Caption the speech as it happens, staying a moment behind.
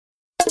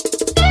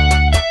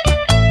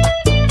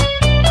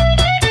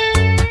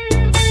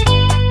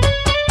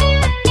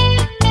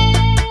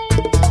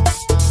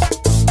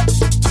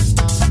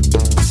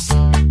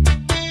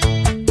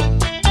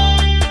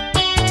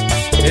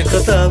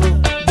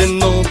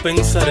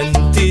pensar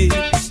en ti,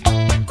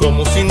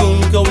 como si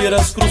nunca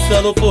hubieras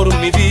cruzado por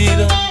mi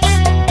vida,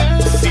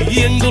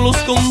 siguiendo los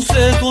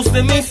consejos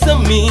de mis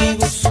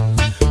amigos,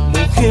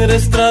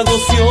 mujeres,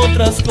 tragos y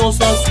otras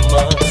cosas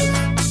más.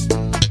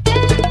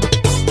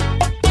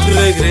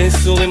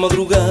 Regreso de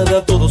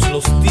madrugada todos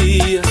los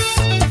días,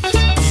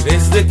 y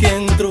desde que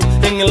entro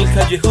en el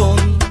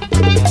callejón,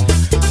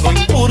 no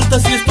importa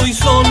si estoy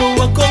solo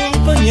o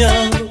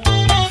acompañado,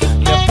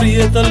 me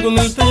aprieta algo en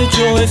el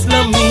pecho, es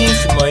la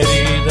misma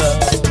herida.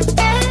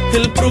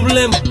 El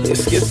problema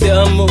es que te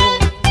amo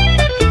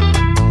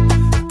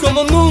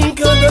como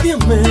nunca nadie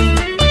amé.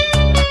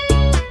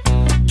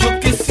 Yo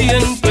que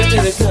siempre te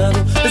he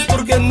dejado es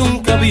porque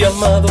nunca había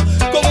amado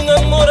con un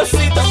amor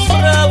así tan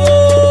bravo.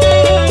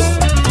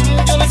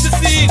 Yo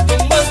necesito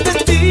más de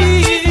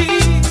ti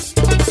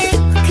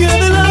que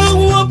del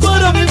agua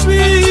para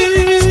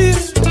vivir.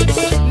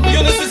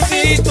 Yo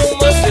necesito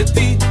más de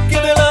ti que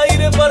del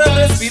aire para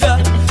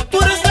respirar. Tú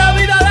eres la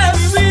vida de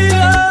mi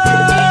vida.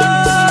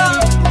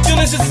 Yo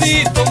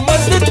necesito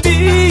más de ti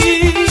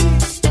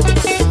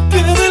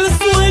que del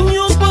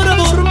sueño para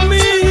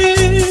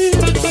dormir.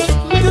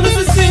 Yo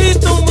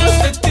necesito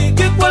más de ti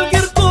que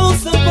cualquier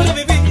cosa para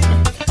vivir.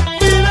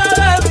 Vida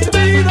de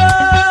mi vida.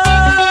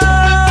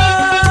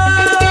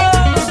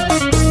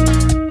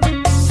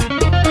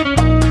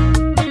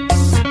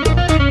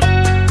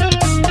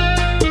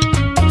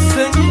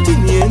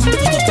 Sentimiento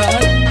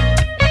total.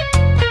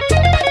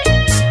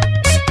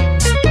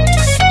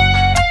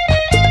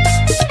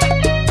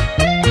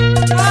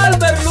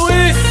 Albert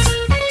Luis.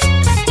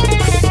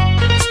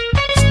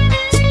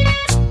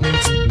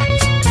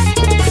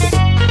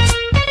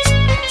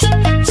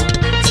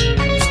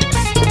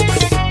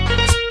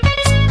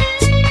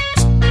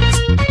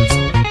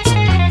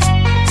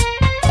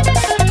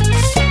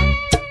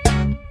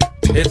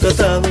 He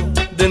tratado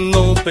de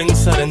no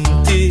pensar en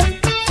ti,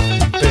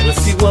 pero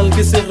es igual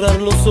que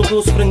cerrar los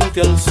ojos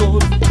frente al sol.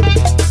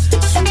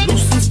 Su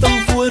luz es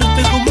tan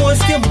fuerte como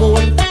este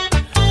amor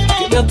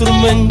que me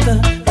atormenta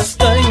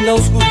hasta en la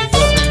oscuridad.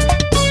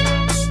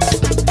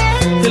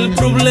 El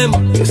problema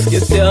es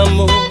que te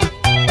amo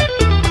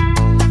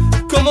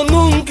como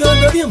nunca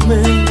nadie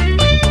amé.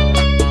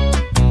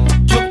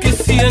 Yo que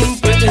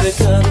siempre te he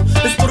dejado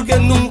es porque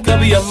nunca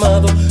había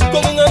amado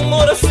con un amor